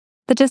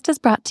The Gist is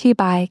brought to you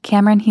by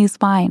Cameron Hughes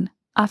Wine,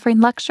 offering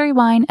luxury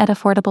wine at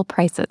affordable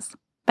prices.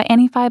 Buy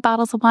any 5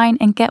 bottles of wine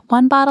and get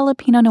 1 bottle of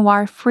Pinot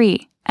Noir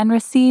free and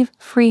receive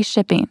free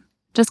shipping.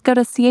 Just go to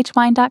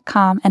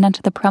chwine.com and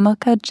enter the promo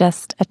code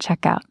GIST at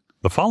checkout.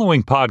 The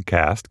following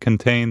podcast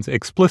contains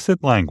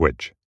explicit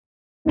language.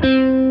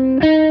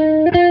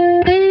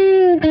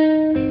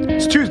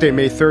 It's Tuesday,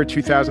 May 3rd,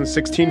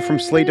 2016. From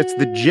Slate, it's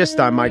The Gist.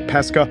 I'm Mike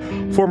Pesca.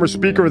 Former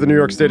Speaker of the New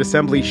York State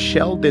Assembly,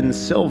 Sheldon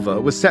Silver,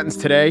 was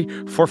sentenced today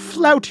for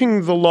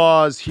flouting the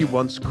laws he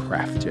once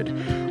crafted.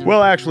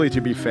 Well, actually,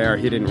 to be fair,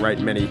 he didn't write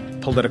many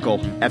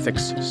political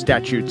ethics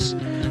statutes.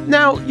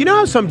 Now, you know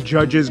how some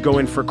judges go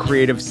in for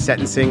creative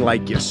sentencing,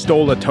 like you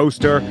stole a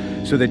toaster,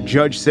 so the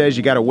judge says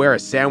you got to wear a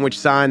sandwich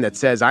sign that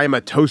says, "I am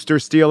a toaster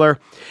stealer"?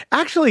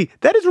 Actually,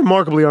 that is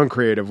remarkably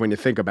uncreative when you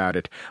think about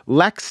it.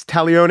 Lex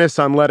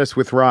talionis on lettuce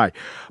with rye.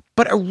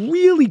 But a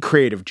really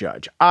creative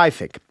judge, I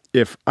think,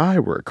 if I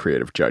were a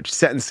creative judge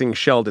sentencing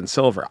Sheldon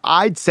Silver,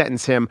 I'd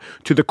sentence him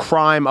to the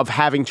crime of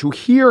having to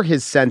hear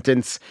his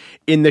sentence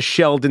in the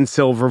Sheldon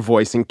Silver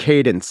voice and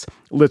cadence.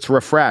 Let's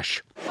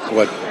refresh.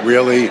 What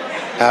really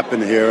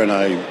happened here, and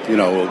I,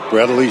 will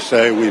readily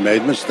say we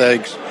made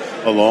mistakes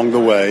along the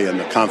way, and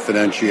the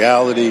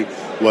confidentiality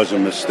was a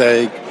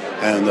mistake,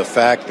 and the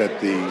fact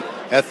that the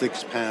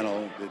ethics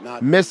panel did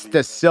not...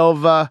 Mr.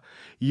 Silva,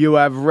 you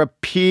have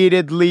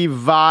repeatedly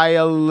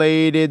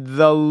violated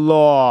the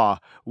law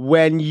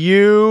when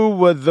you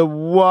were the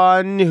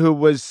one who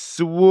was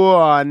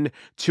sworn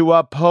to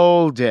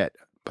uphold it.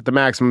 But the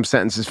maximum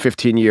sentence is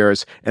 15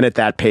 years, and at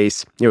that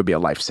pace, it would be a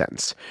life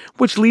sentence.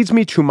 Which leads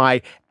me to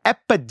my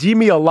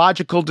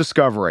epidemiological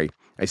discovery.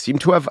 I seem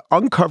to have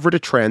uncovered a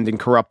trend in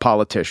corrupt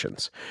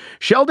politicians.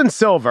 Sheldon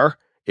Silver,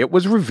 it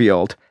was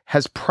revealed,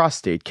 has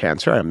prostate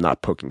cancer. I am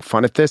not poking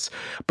fun at this,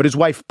 but his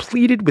wife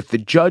pleaded with the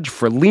judge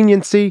for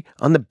leniency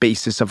on the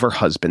basis of her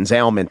husband's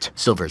ailment.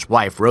 Silver's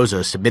wife,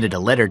 Rosa, submitted a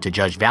letter to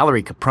Judge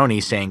Valerie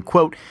Caproni saying,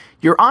 quote,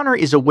 "Your Honor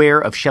is aware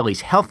of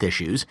Shelley's health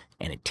issues,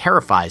 and it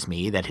terrifies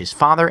me that his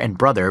father and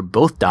brother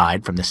both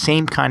died from the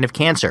same kind of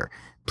cancer.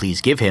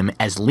 Please give him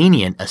as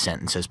lenient a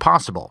sentence as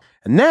possible."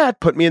 And that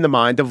put me in the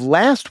mind of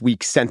last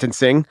week's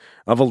sentencing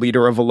of a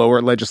leader of a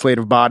lower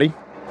legislative body.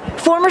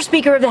 Former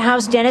Speaker of the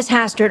House Dennis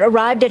Hastert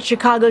arrived at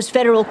Chicago's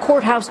federal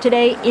courthouse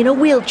today in a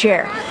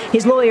wheelchair.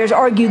 His lawyers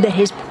argued that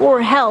his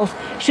poor health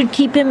should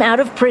keep him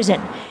out of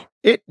prison.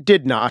 It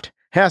did not.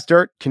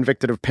 Hastert,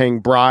 convicted of paying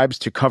bribes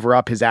to cover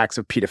up his acts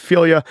of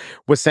pedophilia,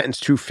 was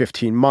sentenced to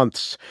 15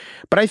 months.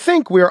 But I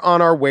think we're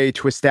on our way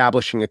to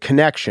establishing a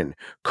connection.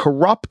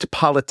 Corrupt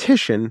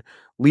politician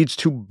leads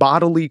to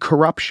bodily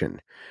corruption.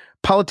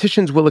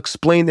 Politicians will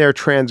explain their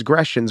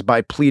transgressions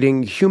by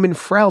pleading human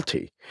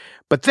frailty.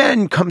 But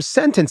then, come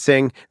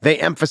sentencing, they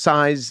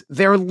emphasize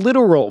their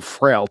literal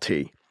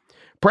frailty.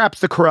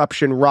 Perhaps the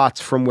corruption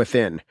rots from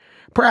within.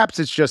 Perhaps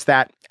it's just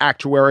that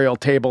actuarial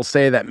tables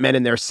say that men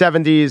in their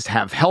 70s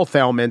have health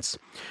ailments.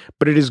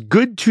 But it is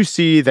good to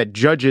see that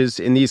judges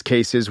in these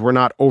cases were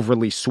not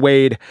overly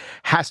swayed.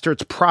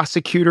 Hastert's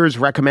prosecutors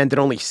recommended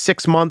only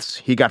 6 months.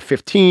 He got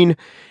 15.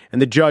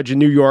 And the judge in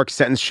New York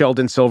sentenced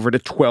Sheldon Silver to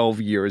 12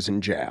 years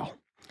in jail.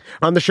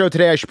 On the show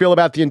today, I spiel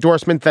about the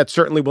endorsement that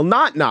certainly will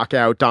not knock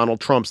out Donald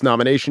Trump's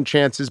nomination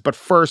chances. But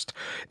first,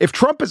 if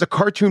Trump is a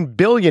cartoon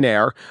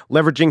billionaire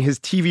leveraging his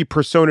TV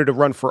persona to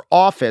run for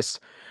office,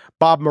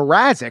 Bob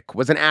Mrazek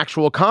was an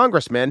actual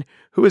congressman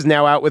who is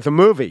now out with a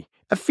movie,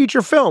 a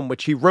feature film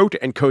which he wrote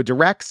and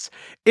co-directs.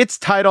 Its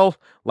title,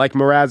 like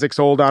Mrazek's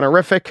old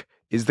honorific,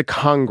 is The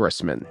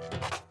Congressman.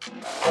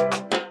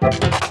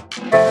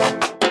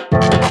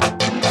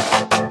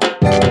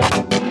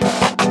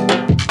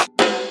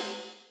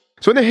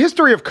 So in the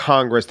history of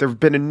Congress, there have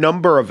been a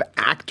number of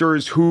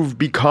actors who've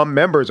become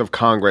members of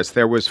Congress.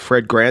 There was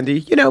Fred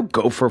Grandy,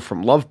 Gopher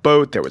from Love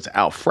Boat. There was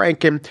Al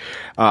Franken,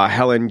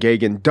 Helen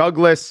Gagan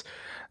Douglas.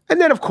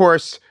 And then, of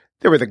course,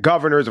 there were the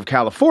governors of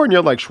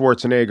California like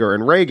Schwarzenegger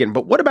and Reagan.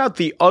 But what about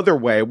the other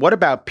way? What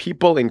about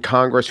people in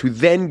Congress who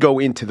then go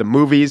into the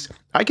movies?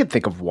 I could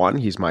think of one.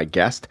 He's my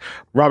guest.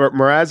 Robert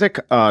Mrazek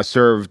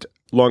served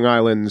Long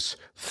Island's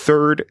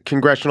 3rd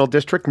congressional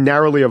district,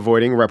 narrowly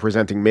avoiding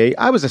representing me.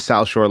 I was a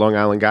South Shore, Long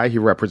Island guy. He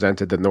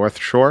represented the North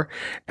Shore,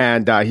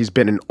 and he's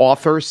been an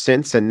author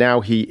since, and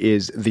now he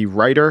is the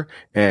writer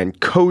and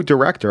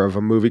co-director of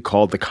a movie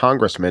called The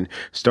Congressman,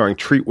 starring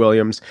Treat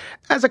Williams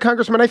as a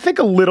congressman. I think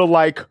a little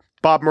like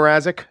Bob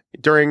Mrazek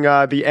during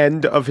the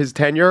end of his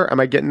tenure. Am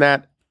I getting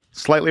that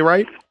slightly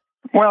right?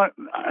 Well,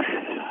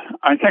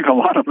 I think a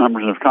lot of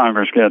members of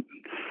Congress get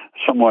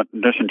somewhat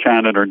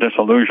disenchanted or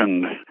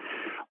disillusioned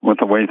with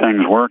the way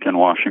things work in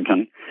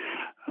Washington.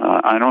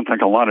 I don't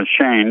think a lot has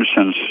changed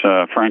since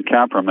Frank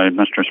Capra made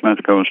Mr.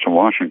 Smith Goes to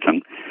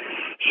Washington.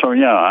 So,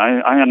 yeah,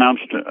 I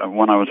announced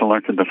when I was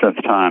elected the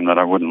 5th time that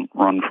I wouldn't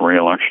run for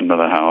re-election to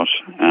the House.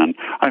 And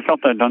I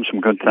felt I'd done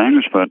some good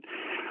things, but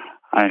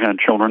I had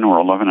children who were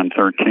 11 and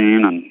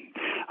 13, and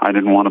I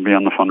didn't want to be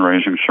on the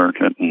fundraising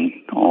circuit and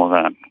all of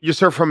that. You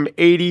served from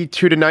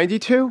 82 to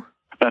 92?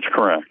 That's That's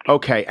correct.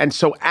 Okay, and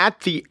so at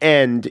the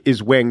end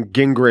is when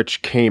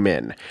Gingrich came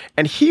in,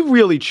 and he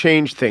really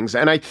changed things.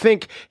 And I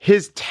think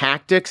his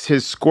tactics,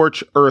 his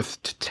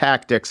scorched-earth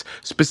tactics,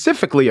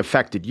 specifically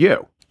affected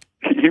you.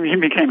 He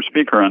became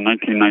Speaker in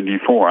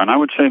 1994, and I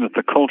would say that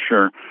the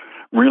culture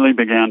really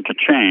began to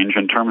change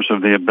in terms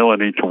of the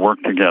ability to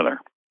work together,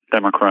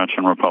 Democrats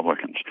and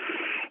Republicans.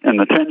 In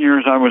the 10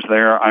 years I was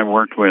there, I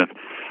worked with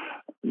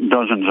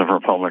dozens of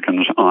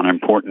Republicans on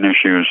important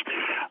issues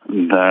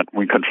that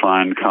we could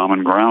find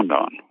common ground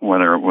on,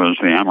 whether it was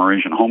the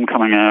Amerasian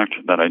Homecoming Act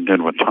that I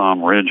did with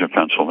Tom Ridge of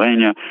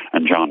Pennsylvania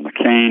and John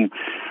McCain,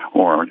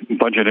 or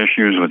budget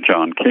issues with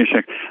John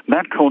Kasich.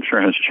 That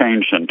culture has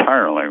changed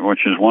entirely,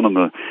 which is one of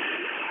the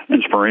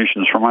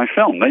inspirations for my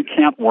film. They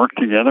can't work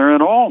together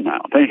at all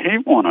now. They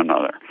hate one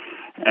another.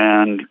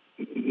 And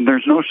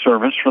there's no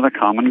service for the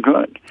common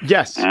good.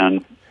 Yes.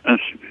 And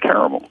it's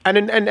terrible.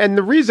 And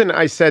the reason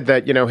I said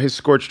that, his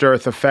scorched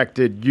earth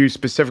affected you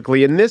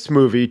specifically in this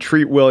movie,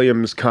 Treat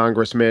Williams,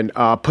 Congressman,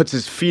 puts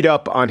his feet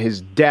up on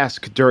his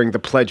desk during the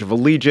Pledge of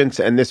Allegiance,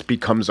 and this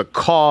becomes a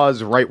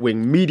cause.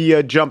 Right-wing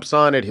media jumps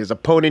on it. His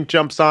opponent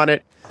jumps on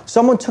it.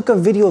 Someone took a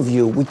video of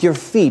you with your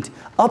feet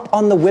up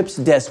on the whip's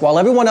desk while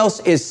everyone else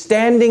is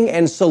standing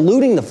and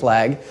saluting the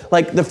flag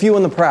like the few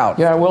and the proud.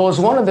 Yeah, well, as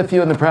one of the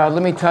few and the proud,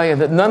 let me tell you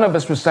that none of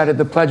us recited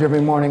the pledge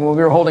every morning when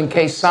we were holding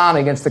Quezon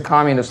against the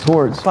communist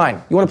hordes.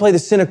 Fine. You want to play the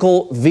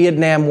cynical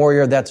Vietnam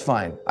warrior? That's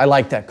fine. I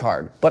like that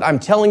card. But I'm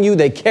telling you,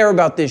 they care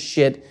about this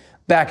shit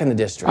back in the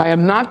district. I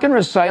am not going to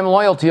recite a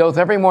loyalty oath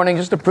every morning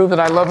just to prove that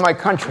I love my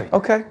country.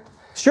 Okay.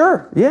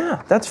 Sure.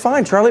 Yeah, that's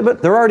fine, Charlie,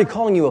 but they're already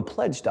calling you a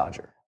pledge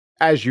dodger.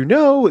 As you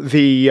know,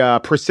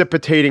 the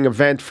precipitating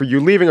event for you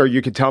leaving, or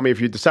you could tell me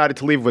if you decided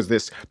to leave, was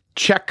this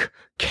check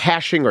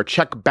cashing or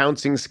check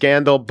bouncing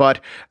scandal.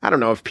 But I don't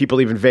know if people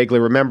even vaguely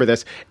remember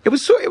this. It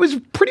was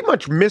pretty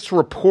much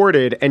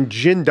misreported and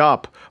ginned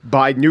up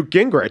by Newt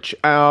Gingrich.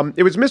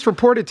 It was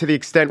misreported to the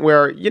extent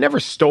where you never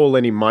stole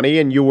any money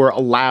and you were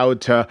allowed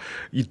to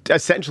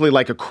essentially,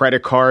 like a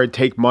credit card,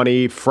 take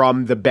money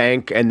from the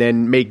bank and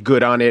then make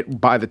good on it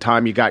by the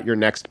time you got your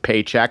next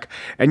paycheck.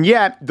 And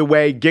yet the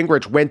way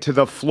Gingrich went to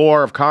the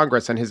floor of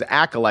Congress and his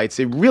acolytes,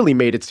 it really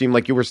made it seem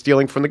like you were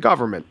stealing from the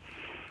government.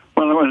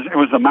 Well, it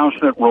was the mouse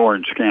that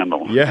roared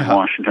scandal in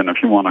Washington,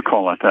 if you want to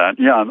call it that.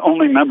 Yeah,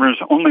 only members'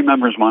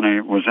 money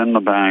was in the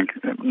bank.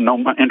 No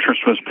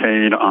interest was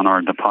paid on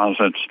our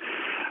deposits.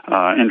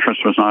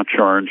 Interest was not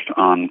charged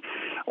on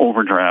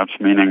overdrafts,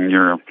 meaning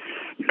your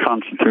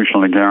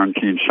constitutionally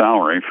guaranteed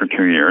salary for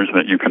 2 years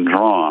that you can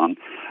draw on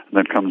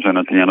that comes in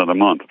at the end of the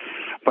month.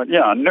 But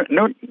yeah,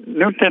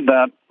 Newt did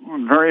that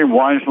very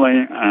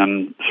wisely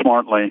and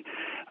smartly,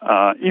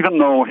 even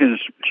though his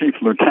chief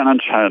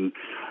lieutenants had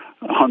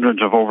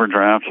hundreds of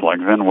overdrafts, like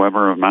Vin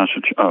Weber of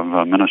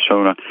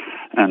Minnesota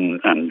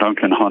and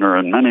Duncan Hunter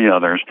and many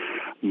others.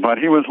 But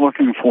he was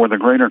looking for the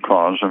greater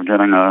cause of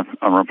getting a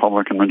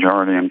Republican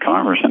majority in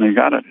Congress, and he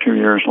got it 2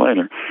 years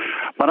later.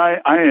 But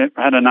I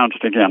had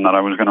announced again that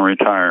I was going to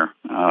retire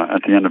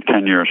at the end of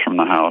 10 years from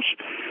the House.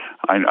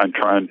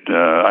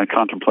 I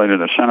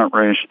contemplated a Senate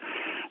race,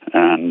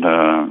 and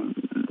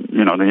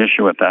the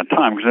issue at that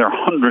time, because there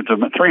are hundreds of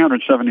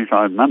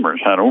 375 members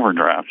had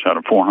overdrafts out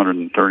of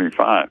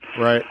 435.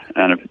 Right.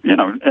 And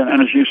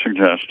and as you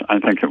suggest, I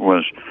think it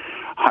was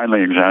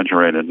highly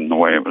exaggerated in the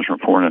way it was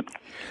reported.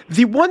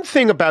 The one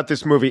thing about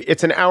this movie,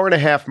 it's an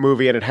hour-and-a-half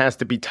movie and it has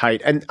to be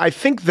tight. And I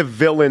think the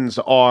villains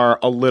are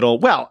a little,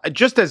 well,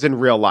 just as in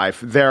real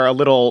life, they're a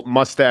little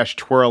mustache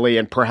twirly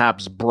and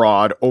perhaps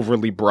broad,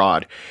 overly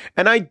broad.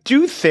 And I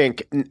do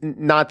think,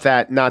 not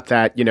that,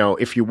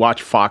 if you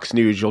watch Fox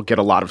News, you'll get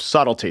a lot of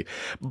subtlety.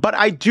 But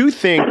I do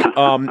think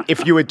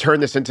if you would turn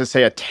this into,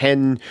 say, a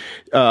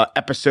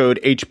 10-episode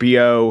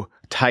HBO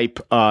type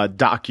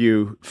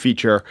docu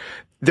feature,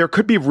 there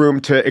could be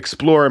room to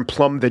explore and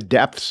plumb the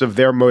depths of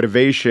their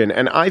motivation.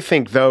 And I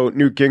think, though,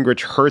 Newt Gingrich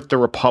hurt the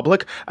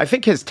Republic, I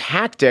think his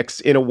tactics,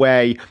 in a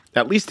way,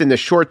 at least in the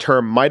short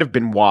term, might have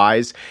been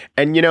wise.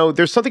 And,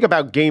 there's something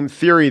about game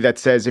theory that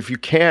says if you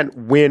can't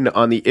win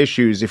on the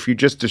issues, if you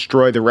just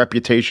destroy the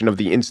reputation of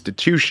the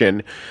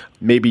institution,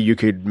 maybe you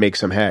could make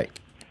some hay.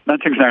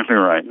 That's exactly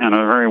right, and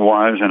a very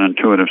wise and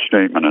intuitive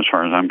statement as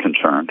far as I'm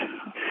concerned.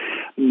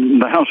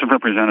 The House of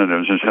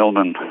Representatives is held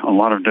in a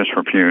lot of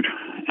disrepute,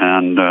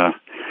 and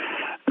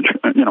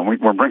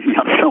we're bringing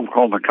out a film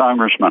called The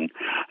Congressman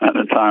at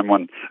a time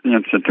when the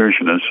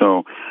institution is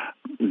so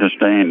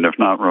disdained, if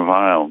not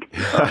reviled.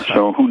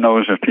 So who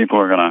knows if people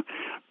are going to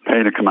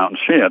pay to come out and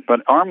see it.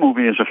 But our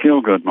movie is a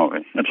feel-good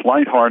movie. It's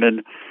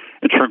lighthearted.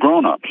 It's for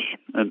grown-ups.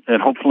 It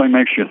hopefully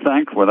makes you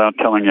think without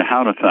telling you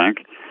how to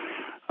think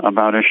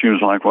about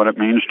issues like what it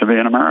means to be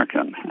an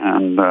American.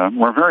 And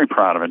we're very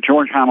proud of it.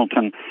 George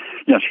Hamilton,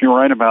 yes, you're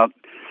right about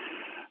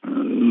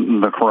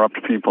the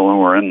corrupt people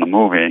who are in the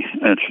movie.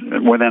 It's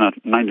within a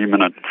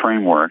 90-minute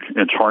framework.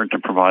 It's hard to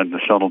provide the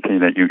subtlety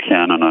that you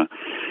can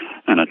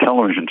in a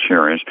television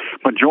series.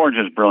 But George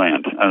is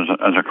brilliant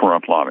as a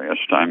corrupt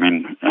lobbyist. I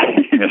mean,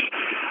 he is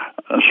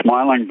a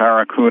smiling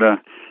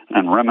barracuda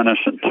and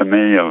reminiscent to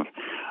me of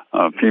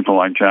people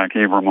like Jack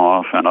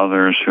Abramoff and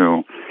others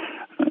who,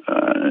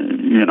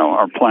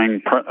 are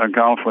playing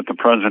golf with the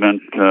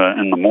president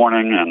in the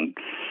morning and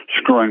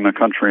screwing the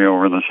country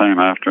over the same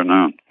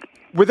afternoon.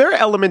 Were there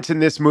elements in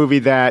this movie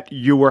that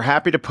you were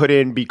happy to put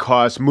in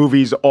because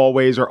movies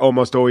always or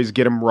almost always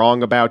get them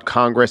wrong about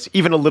Congress,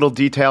 even a little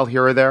detail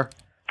here or there?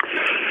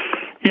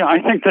 Yeah, I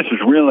think this is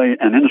really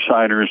an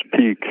insider's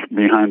peek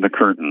behind the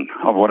curtain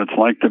of what it's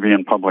like to be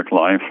in public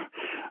life,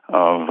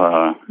 of,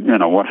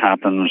 what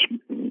happens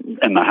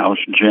in the House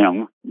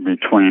gym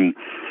between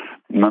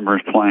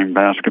members playing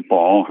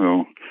basketball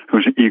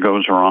whose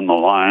egos are on the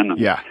line and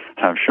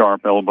have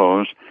sharp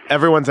elbows.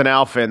 Everyone's an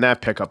alpha in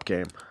that pickup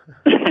game.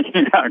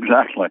 Yeah,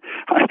 exactly.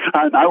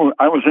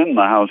 I was in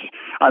the House.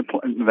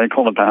 They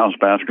called it the House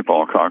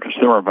Basketball Caucus.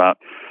 There were about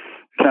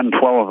 10,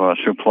 12 of us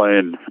who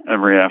played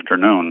every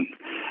afternoon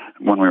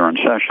when we were in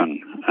session,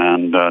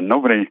 and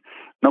nobody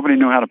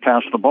knew how to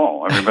pass the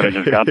ball. Everybody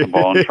just got the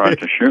ball and tried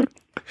to shoot.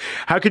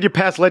 How could you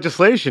pass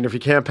legislation if you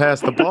can't pass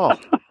the ball?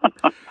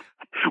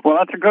 Well,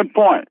 that's a good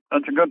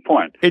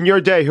point. In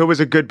your day, who was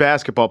a good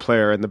basketball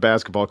player in the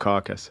basketball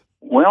caucus?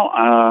 Well,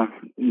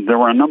 there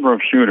were a number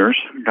of shooters,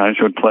 guys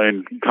who had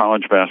played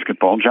college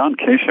basketball. John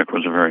Kasich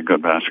was a very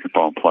good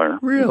basketball player.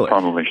 Really?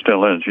 Probably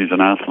still is. He's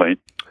an athlete.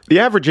 The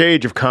average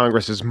age of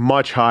Congress is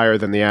much higher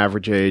than the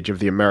average age of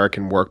the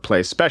American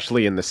workplace,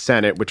 especially in the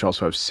Senate, which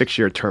also has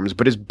 6-year terms.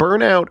 But is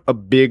burnout a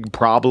big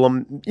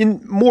problem?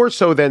 More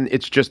so than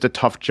it's just a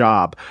tough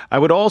job. I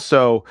would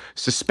also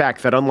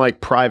suspect that unlike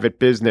private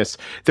business,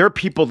 there are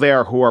people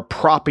there who are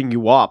propping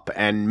you up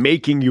and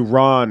making you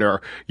run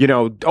or,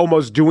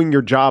 almost doing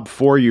your job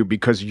for you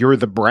because you're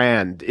the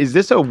brand. Is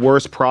this a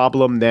worse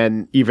problem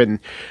than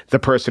even the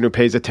person who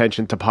pays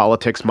attention to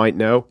politics might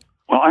know?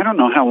 Well, I don't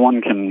know how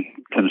one can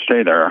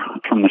stay there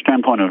from the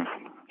standpoint of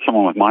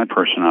someone with my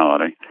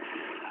personality,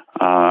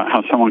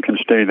 how someone can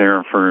stay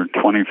there for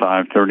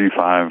 25,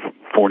 35,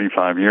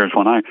 45 years.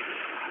 When I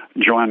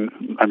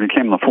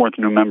became the fourth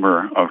new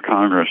member of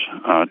Congress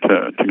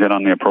to get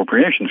on the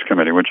Appropriations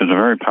Committee, which is a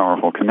very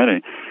powerful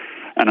committee.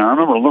 And I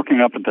remember looking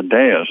up at the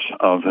dais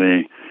of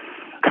the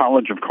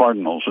College of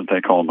Cardinals, as they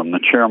called them, the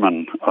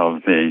chairman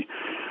of the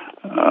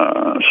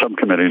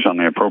subcommittees on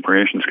the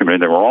Appropriations Committee.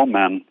 They were all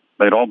men.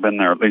 They'd all been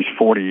there at least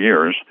 40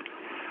 years.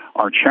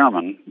 Our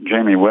chairman,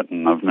 Jamie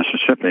Whitten of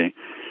Mississippi,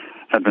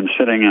 had been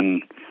sitting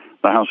in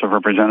the House of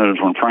Representatives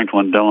when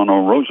Franklin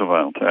Delano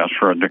Roosevelt asked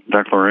for a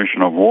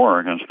declaration of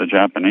war against the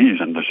Japanese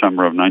in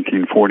December of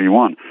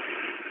 1941.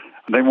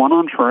 They went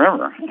on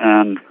forever,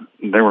 and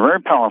they were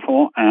very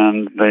powerful,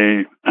 and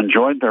they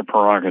enjoyed their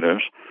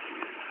prerogatives,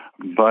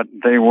 but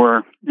they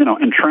were,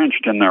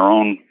 entrenched in their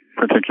own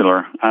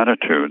particular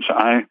attitudes.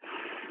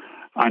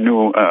 I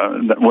knew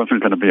that wasn't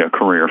going to be a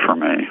career for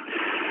me.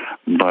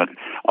 But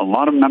a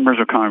lot of members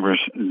of Congress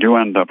do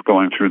end up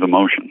going through the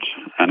motions,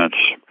 and it's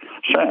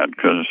sad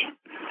because,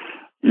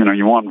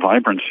 you want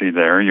vibrancy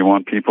there. You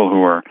want people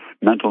who are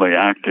mentally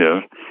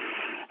active.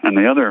 And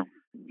the other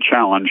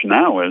challenge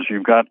now is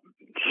you've got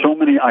so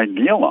many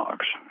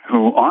ideologues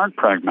who aren't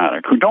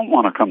pragmatic, who don't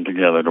want to come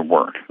together to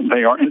work.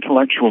 They are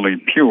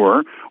intellectually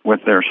pure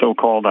with their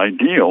so-called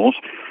ideals,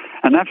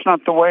 and that's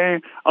not the way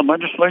a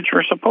legislature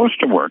is supposed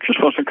to work. You're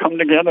supposed to come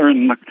together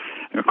in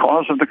the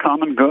cause of the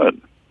common good.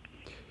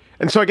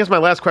 And so I guess my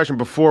last question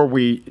before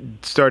we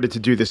started to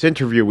do this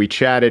interview, we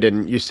chatted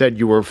and you said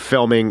you were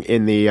filming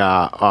in the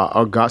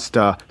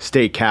Augusta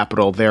state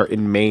capitol there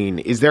in Maine.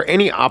 Is there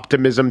any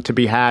optimism to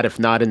be had, if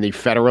not in the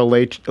federal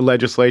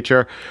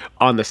legislature,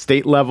 on the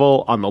state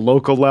level, on the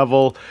local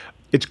level?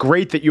 It's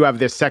great that you have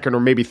this second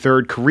or maybe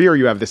third career.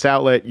 You have this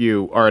outlet.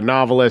 You are a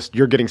novelist.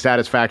 You're getting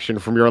satisfaction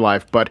from your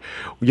life. But,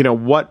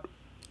 what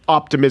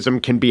optimism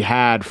can be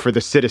had for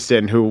the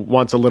citizen who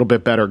wants a little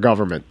bit better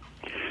government?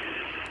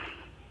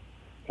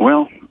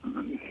 Well,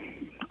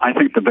 I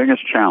think the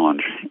biggest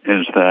challenge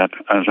is that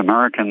as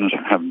Americans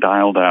have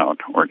dialed out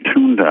or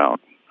tuned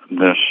out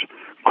this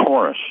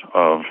chorus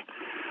of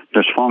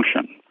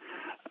dysfunction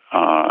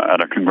at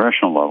a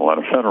congressional level, at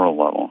a federal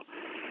level,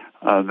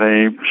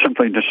 they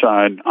simply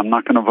decide, I'm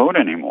not going to vote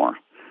anymore.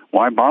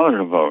 Why bother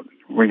to vote?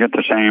 We get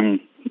the same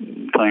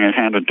thing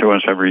handed to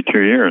us every 2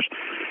 years.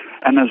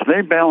 And as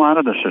they bail out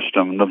of the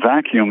system, the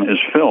vacuum is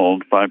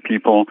filled by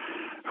people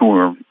who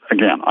are,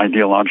 again,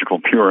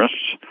 ideological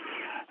purists,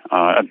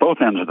 at both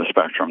ends of the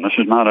spectrum. This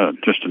is not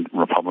just a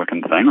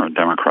Republican thing or a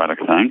Democratic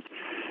thing.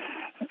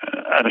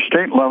 At a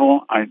state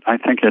level, I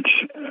think it's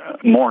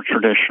more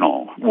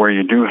traditional, where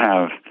you do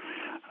have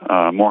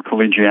more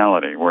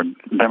collegiality, where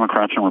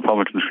Democrats and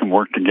Republicans can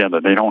work together.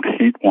 They don't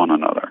hate one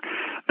another.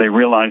 They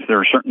realize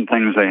there are certain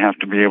things they have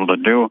to be able to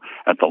do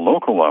at the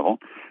local level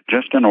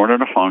just in order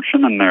to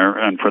function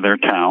and for their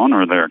town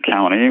or their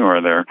county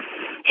or their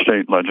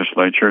state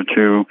legislature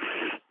to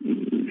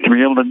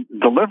be able to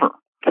deliver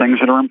things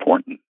that are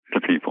important to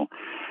people.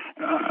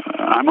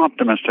 I'm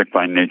optimistic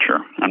by nature,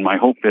 and my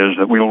hope is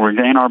that we will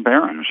regain our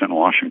bearings in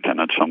Washington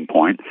at some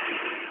point.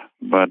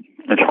 But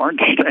it's hard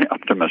to stay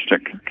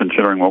optimistic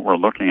considering what we're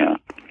looking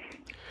at.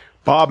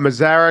 Bob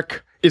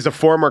Mrazek, is a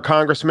former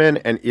congressman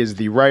and is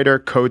the writer,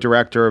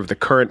 co-director of the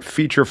current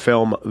feature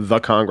film, The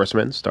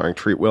Congressman, starring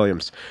Treat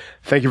Williams.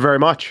 Thank you very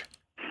much.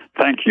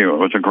 Thank you. It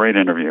was a great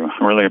interview.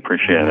 I really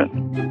appreciate it.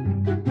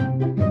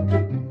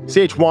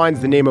 CH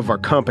Wine's the name of our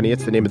company.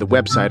 It's the name of the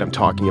website I'm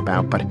talking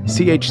about, but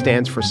CH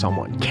stands for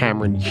someone,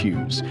 Cameron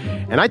Hughes.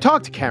 And I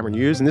talked to Cameron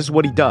Hughes, and this is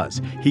what he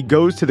does. He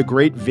goes to the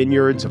great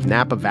vineyards of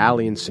Napa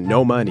Valley and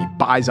Sonoma, and he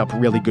buys up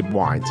really good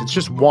wines. It's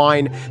just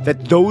wine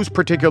that those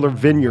particular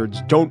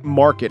vineyards don't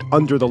market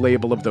under the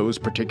label of those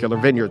particular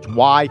vineyards.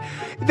 Why?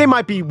 They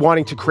might be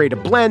wanting to create a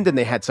blend, and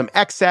they had some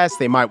excess.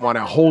 They might want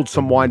to hold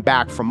some wine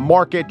back from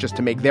market just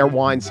to make their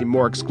wine seem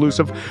more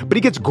exclusive. But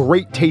he gets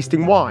great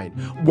tasting wine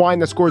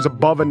that scores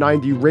above a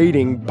 90 rating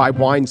by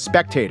Wine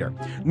Spectator.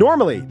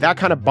 Normally, that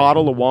kind of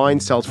bottle of wine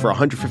sells for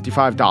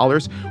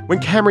 $155. When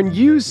Cameron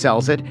Hughes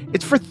sells it,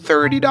 it's for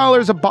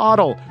 $30 a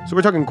bottle. So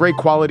we're talking great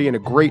quality and a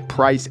great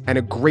price and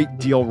a great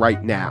deal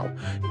right now.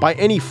 Buy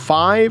any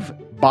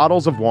 5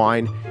 bottles of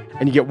wine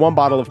and you get 1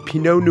 bottle of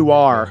Pinot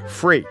Noir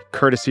free,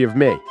 courtesy of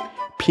me.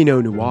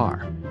 Pinot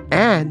Noir.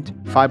 And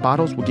 5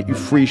 bottles will get you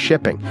free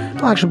shipping.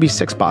 It'll actually be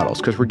 6 bottles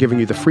because we're giving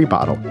you the free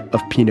bottle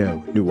of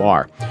Pinot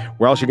Noir.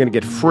 Where else you're going to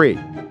get free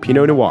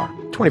Pinot Noir,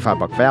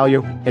 $25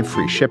 value and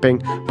free shipping,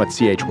 but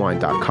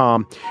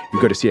chwine.com.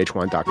 You go to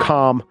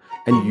chwine.com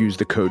and you use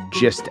the code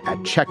GIST at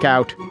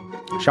checkout.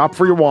 Shop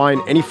for your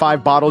wine, any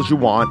 5 bottles you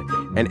want,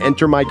 and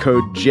enter my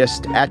code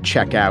GIST at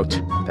checkout.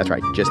 That's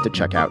right, GIST at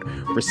checkout.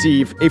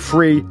 Receive a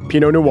free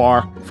Pinot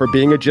Noir for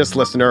being a GIST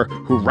listener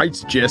who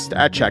writes GIST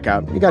at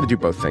checkout. You got to do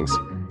both things,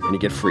 and you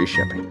get free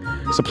shipping.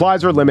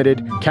 Supplies are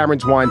limited.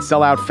 Cameron's wines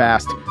sell out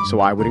fast, so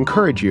I would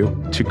encourage you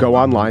to go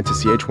online to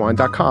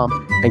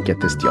chwine.com and get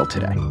this deal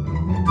today.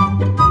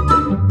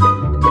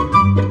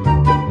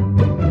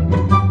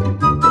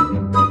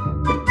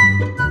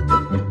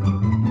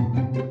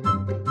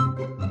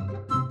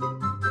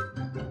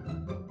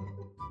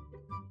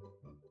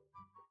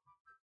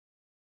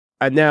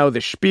 And now the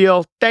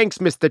spiel. Thanks,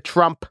 Mr.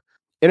 Trump.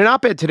 In an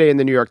op-ed today in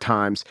the New York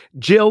Times,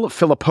 Jill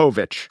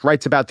Filipovich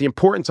writes about the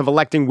importance of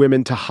electing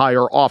women to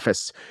higher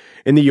office.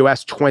 In the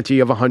U.S., 20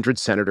 of 100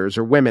 senators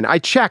are women. I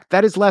checked.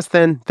 That is less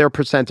than their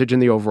percentage in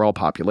the overall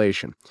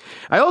population.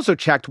 I also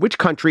checked which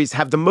countries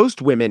have the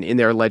most women in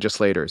their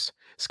legislators.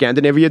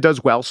 Scandinavia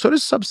does well. So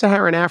does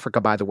sub-Saharan Africa,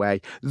 by the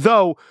way.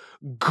 Though,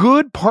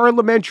 good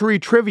parliamentary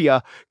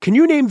trivia, can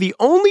you name the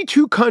only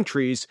 2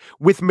 countries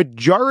with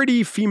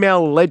majority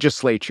female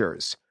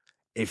legislatures?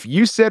 If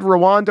you said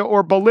Rwanda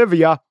or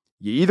Bolivia,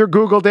 you either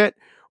Googled it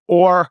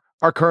or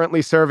are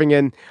currently serving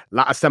in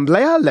La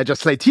Asamblea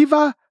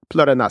Legislativa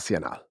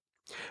Plurinacional.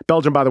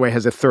 Belgium, by the way,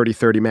 has a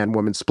 30-30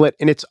 man-woman split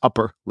in its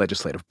upper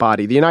legislative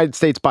body. The United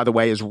States, by the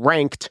way, is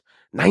ranked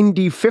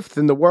 95th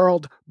in the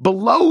world,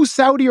 below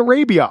Saudi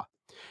Arabia.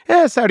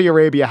 Saudi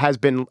Arabia has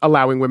been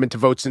allowing women to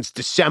vote since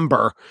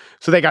December,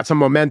 so they got some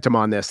momentum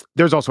on this.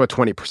 There's also a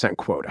 20%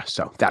 quota,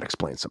 so that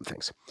explains some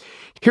things.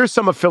 Here's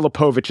some of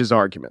Filipovich's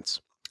arguments.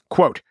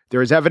 Quote,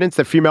 there is evidence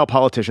that female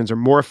politicians are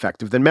more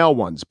effective than male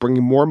ones,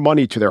 bringing more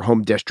money to their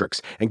home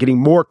districts and getting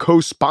more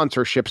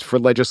co-sponsorships for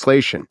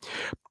legislation.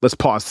 Let's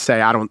pause to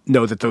say I don't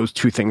know that those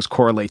 2 things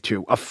correlate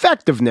to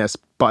effectiveness,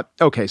 but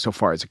okay, so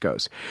far as it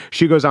goes.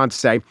 She goes on to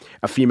say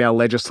a female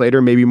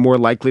legislator may be more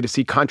likely to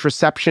see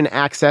contraception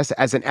access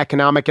as an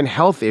economic and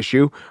health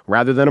issue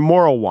rather than a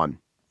moral one.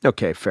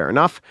 Okay, fair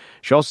enough.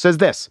 She also says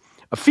this.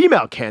 A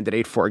female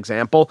candidate, for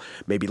example,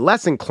 may be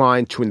less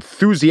inclined to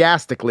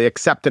enthusiastically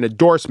accept an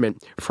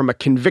endorsement from a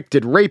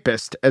convicted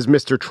rapist, as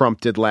Mr.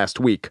 Trump did last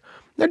week.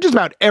 Now, just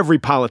about every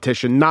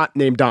politician not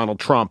named Donald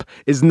Trump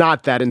is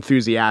not that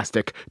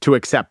enthusiastic to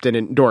accept an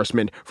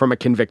endorsement from a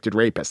convicted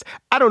rapist.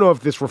 I don't know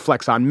if this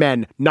reflects on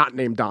men not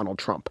named Donald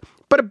Trump,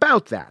 but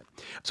about that.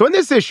 So in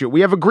this issue,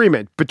 we have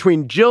agreement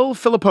between Jill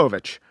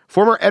Filipovich,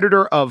 former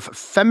editor of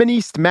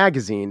Feminist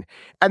magazine,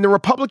 and the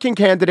Republican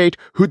candidate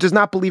who does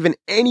not believe in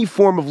any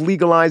form of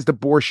legalized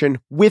abortion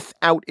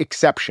without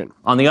exception.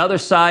 On the other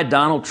side,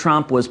 Donald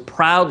Trump was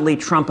proudly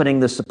trumpeting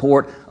the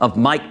support of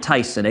Mike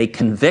Tyson, a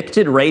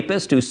convicted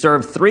rapist who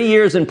served 3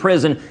 years in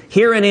prison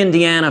here in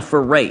Indiana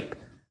for rape.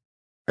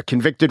 A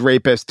convicted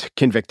rapist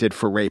convicted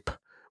for rape,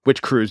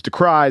 which Cruz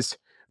decries.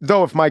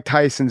 Though if Mike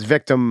Tyson's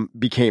victim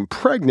became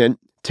pregnant,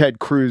 Ted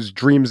Cruz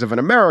dreams of an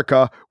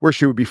America where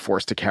she would be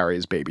forced to carry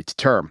his baby to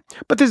term.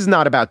 But this is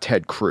not about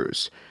Ted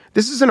Cruz.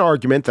 This is an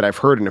argument that I've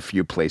heard in a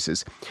few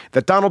places,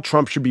 that Donald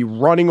Trump should be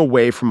running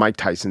away from Mike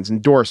Tyson's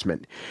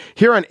endorsement.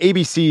 Here on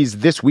ABC's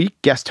This Week,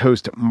 guest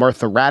host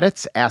Martha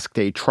Raddatz asked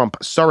a Trump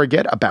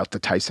surrogate about the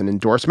Tyson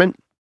endorsement.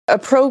 A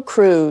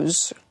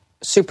pro-Cruz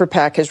super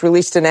PAC has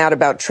released an ad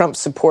about Trump's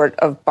support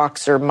of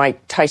boxer Mike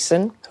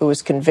Tyson, who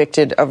was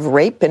convicted of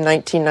rape in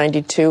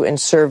 1992 and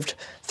served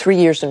 3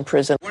 years in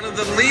prison. One of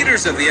the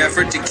leaders of the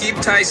effort to keep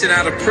Tyson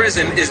out of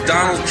prison is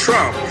Donald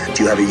Trump.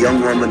 You have a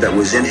young woman that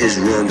was in his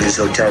room, his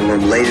hotel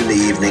room, late in the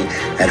evening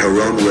at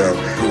her own will,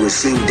 who was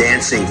seen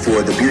dancing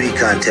for the beauty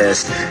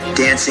contest,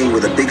 dancing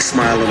with a big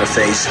smile on her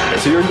face.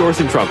 So you're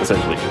endorsing Trump,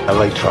 essentially? I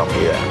like Trump,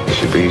 yeah. He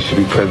should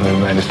be president of the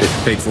United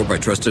States. Paid for by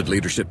Trusted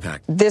Leadership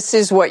PAC. This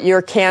is what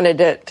your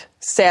candidate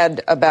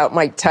Sad about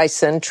Mike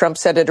Tyson. Trump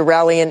said at a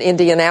rally in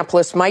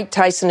Indianapolis, Mike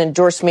Tyson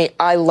endorsed me.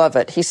 I love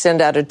it. He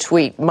sent out a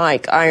tweet.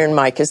 Mike, Iron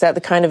Mike. Is that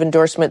the kind of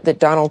endorsement that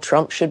Donald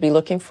Trump should be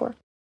looking for?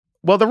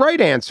 Well, the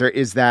right answer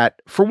is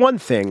that, for one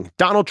thing,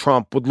 Donald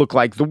Trump would look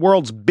like the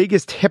world's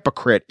biggest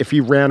hypocrite if he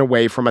ran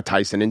away from a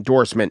Tyson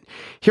endorsement.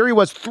 Here he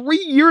was 3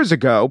 years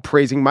ago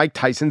praising Mike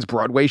Tyson's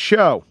Broadway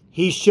show.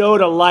 He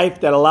showed a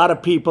life that a lot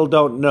of people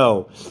don't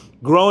know.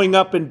 Growing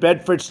up in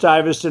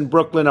Bedford-Stuyvesant,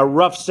 Brooklyn, a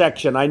rough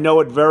section. I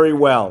know it very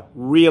well.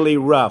 Really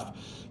rough.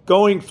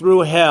 Going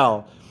through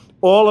hell.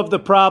 All of the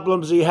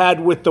problems he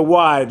had with the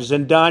wives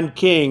and Don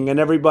King and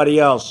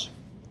everybody else.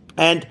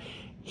 And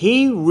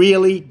he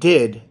really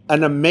did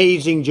an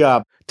amazing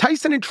job.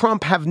 Tyson and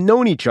Trump have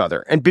known each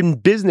other and been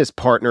business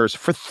partners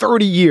for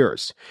 30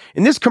 years.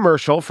 In this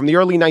commercial from the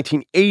early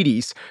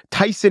 1980s,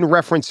 Tyson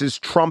references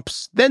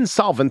Trump's then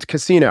solvent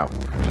casino.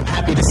 I'm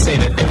happy to say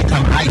that every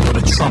time I go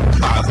to Trump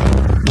Plaza,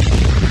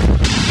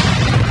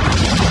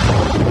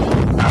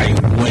 I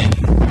win.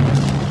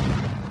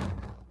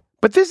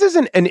 But this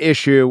isn't an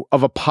issue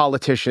of a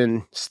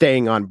politician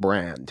staying on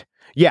brand.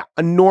 Yeah,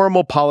 a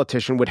normal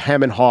politician would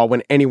hem and haw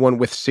when anyone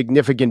with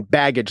significant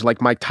baggage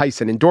like Mike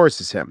Tyson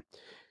endorses him.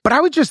 But I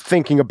was just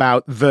thinking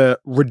about the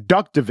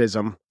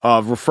reductivism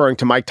of referring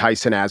to Mike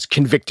Tyson as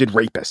convicted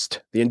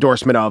rapist, the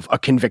endorsement of a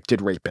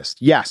convicted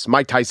rapist. Yes,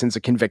 Mike Tyson's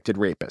a convicted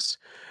rapist.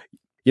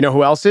 You know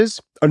who else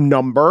is? A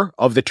number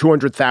of the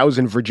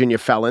 200,000 Virginia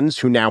felons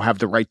who now have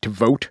the right to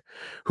vote,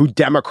 who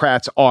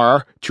Democrats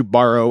are, to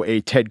borrow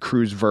a Ted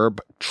Cruz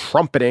verb,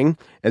 trumpeting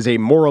as a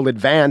moral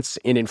advance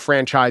in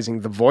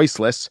enfranchising the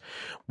voiceless.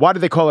 Why do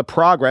they call it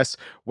progress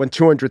when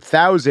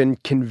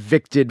 200,000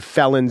 convicted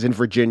felons in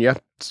Virginia,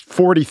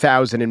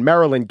 40,000 in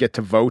Maryland get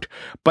to vote,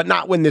 but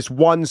not when this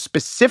one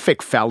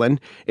specific felon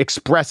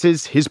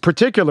expresses his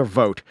particular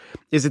vote?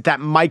 Is it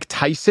that Mike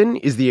Tyson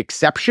is the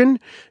exception?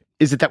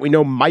 Is it that we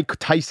know Mike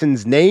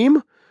Tyson's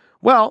name?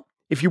 Well,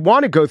 if you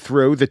want to go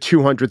through the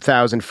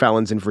 200,000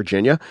 felons in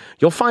Virginia,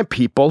 you'll find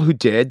people who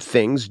did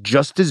things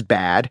just as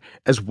bad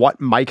as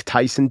what Mike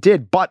Tyson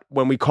did. But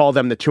when we call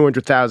them the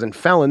 200,000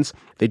 felons,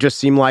 they just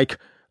seem like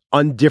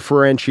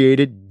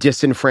undifferentiated,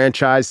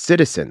 disenfranchised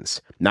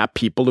citizens, not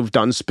people who've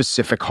done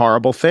specific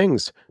horrible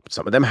things. But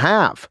some of them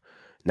have.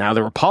 Now,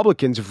 the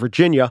Republicans of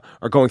Virginia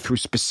are going through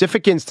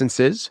specific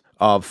instances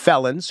of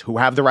felons who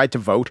have the right to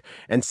vote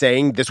and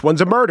saying this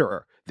one's a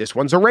murderer. This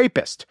one's a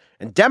rapist.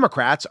 And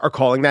Democrats are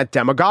calling that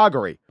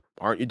demagoguery.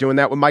 Aren't you doing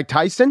that with Mike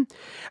Tyson?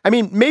 I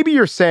mean, maybe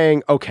you're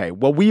saying, okay,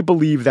 well, we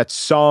believe that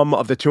some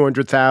of the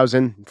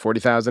 200,000,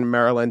 40,000 in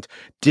Maryland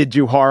did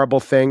do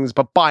horrible things,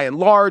 but by and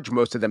large,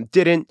 most of them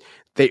didn't.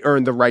 They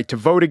earned the right to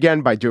vote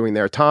again by doing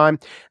their time.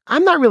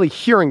 I'm not really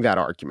hearing that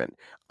argument.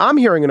 I'm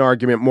hearing an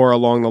argument more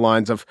along the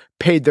lines of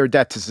paid their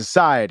debt to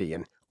society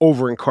and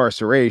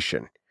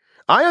over-incarceration.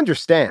 I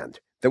understand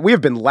that we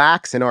have been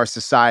lax in our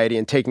society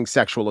in taking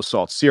sexual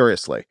assault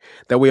seriously,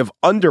 that we have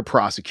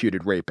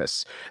under-prosecuted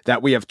rapists,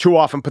 that we have too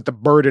often put the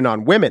burden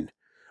on women.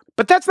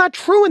 But that's not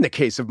true in the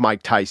case of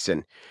Mike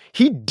Tyson.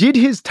 He did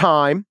his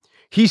time,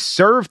 he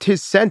served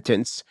his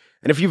sentence,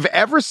 and if you've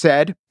ever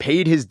said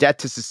paid his debt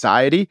to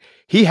society,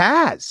 he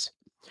has.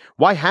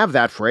 Why have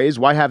that phrase?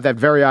 Why have that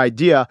very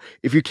idea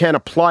if you can't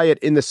apply it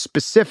in the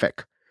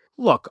specific?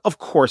 Look, of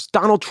course,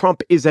 Donald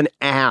Trump is an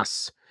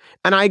ass.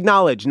 And I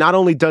acknowledge, not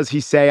only does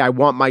he say, I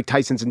want Mike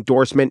Tyson's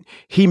endorsement,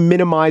 he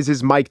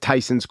minimizes Mike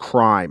Tyson's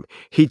crime.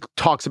 He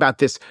talks about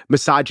this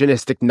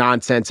misogynistic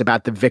nonsense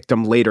about the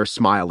victim later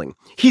smiling.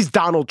 He's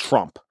Donald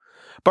Trump.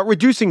 But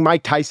reducing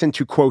Mike Tyson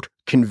to, quote,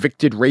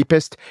 convicted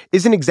rapist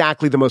isn't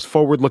exactly the most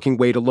forward-looking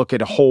way to look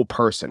at a whole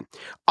person.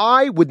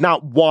 I would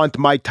not want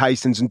Mike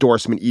Tyson's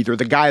endorsement either.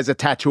 The guy has a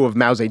tattoo of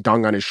Mao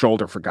Zedong on his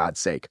shoulder, for God's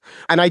sake.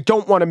 And I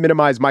don't want to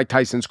minimize Mike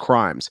Tyson's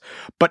crimes.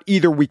 But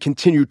either we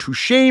continue to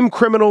shame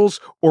criminals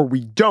or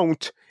we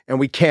don't, and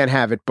we can't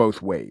have it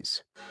both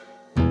ways.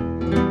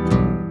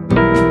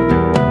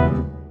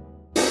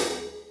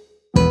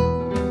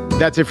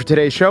 That's it for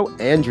today's show.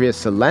 Andrea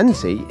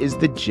Salenzi is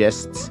the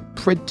Gist's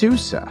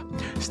producer.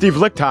 Steve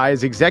Lichtai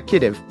is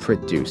executive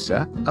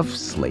producer of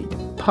Slate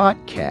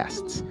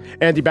Podcasts.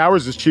 Andy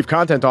Bowers is chief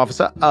content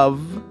officer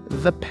of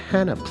the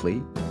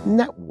Panoply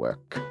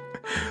Network.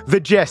 The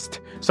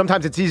Gist.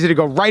 Sometimes it's easy to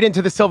go right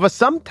into the silver.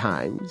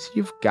 Sometimes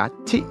you've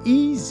got to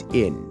ease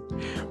in.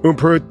 Un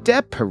Peru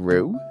de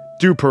Peru.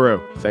 Du Peru.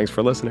 Thanks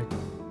for listening.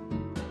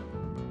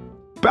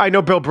 I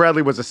know Bill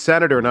Bradley was a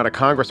senator, not a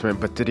congressman,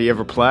 but did he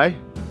ever play?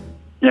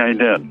 Yeah, he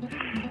did.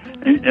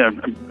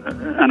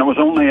 And it was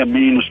only a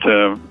means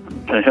to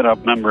hit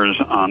up members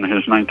on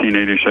his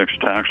 1986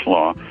 tax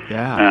law.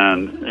 Yeah.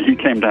 And he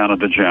came down to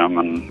the gym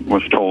and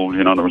was told,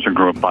 there was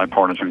a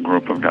bipartisan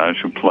group of guys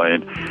who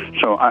played.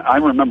 So I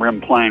remember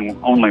him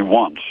playing only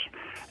once.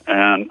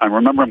 And I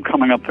remember him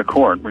coming up the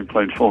court. We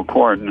played full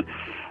court.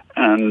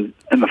 And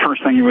the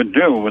first thing he would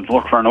do was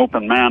look for an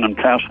open man and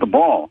pass the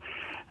ball.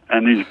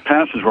 And these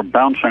passes were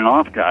bouncing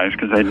off guys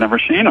because they'd never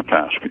seen a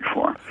pass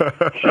before.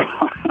 So